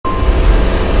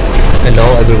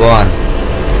Hello everyone.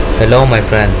 Hello my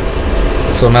friend.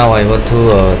 So now I want to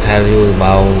tell you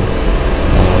about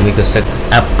MikroTik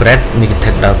upgrade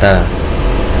MikroTik router.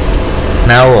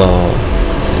 Now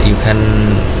you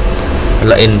can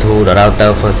log into the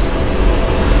router first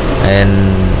and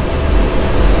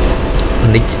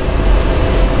next.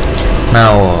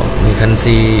 Now you can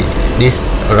see this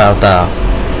router,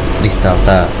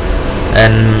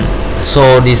 and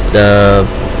so this the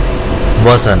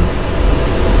version.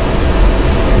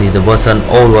 The version,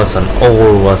 old version.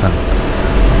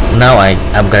 Now I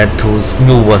upgrade to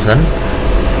new version.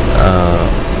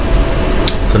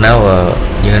 So now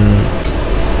you can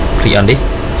click on this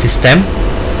system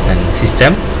and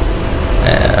system.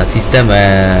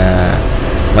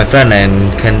 My friend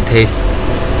and can taste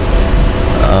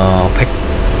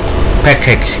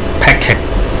package.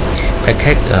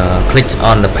 Click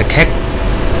on the package.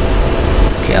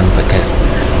 Click on package.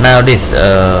 Now this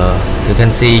you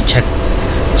can see check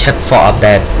for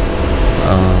update.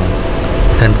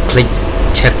 You can click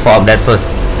check for update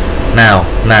first. Now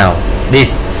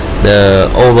this the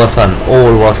old version.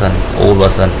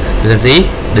 You can see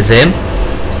the same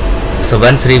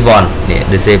 731. Yeah,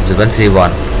 the same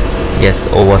 731. Yes,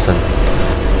 old version.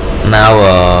 Now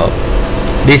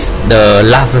this the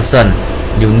last version.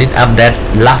 You need update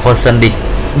last version. This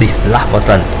last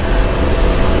version.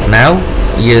 Now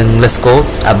let's go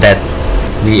update.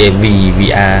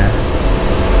 We are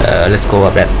let's go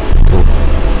update too.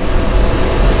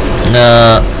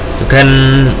 You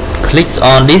can click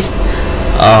on this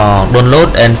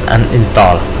download and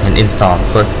install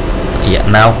first. Yeah,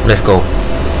 now let's go.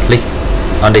 Click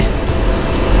on this.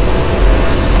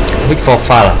 Click for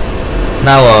file.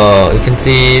 Now you can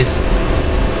see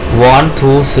 1,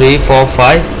 2, 3, 4,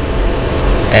 5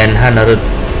 and 100.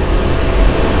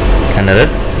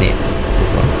 Yeah,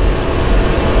 this one.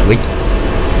 Which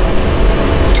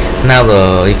now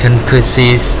you can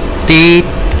see speed.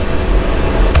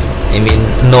 I mean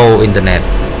no internet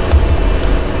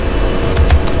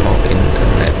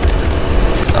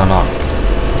or not.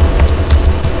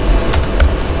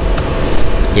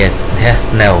 Yes, has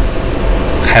no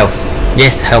health.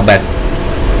 Yes, health back.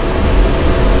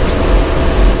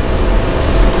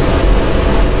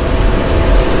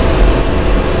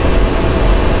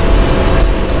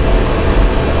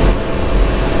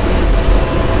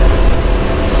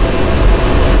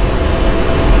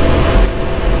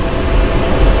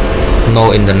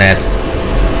 No internet.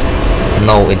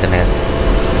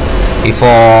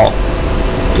 Before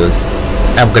just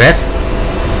upgrade,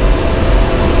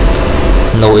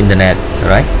 no internet,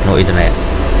 right? No internet.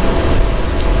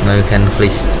 Now you can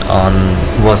click on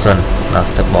version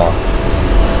master bar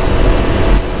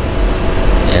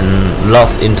and log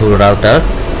into the routers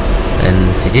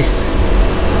and see this.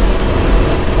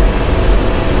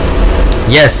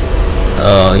 Yes,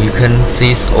 you can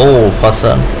see old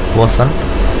version.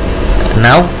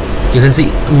 Now you can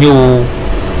see new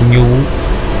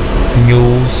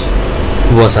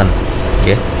version.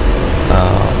 Okay,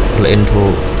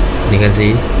 into you can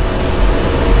see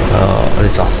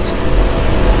resource.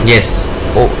 Yes,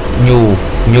 new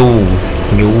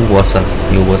version.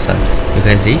 You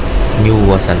can see new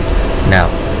version. Now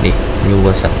the new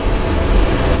version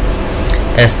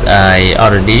as I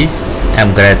already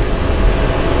upgrade.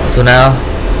 So now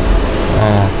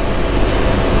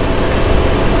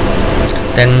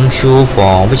thank you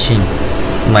for watching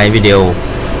my video.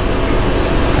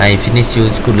 I finish you.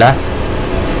 Good luck.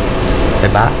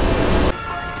 Bye bye.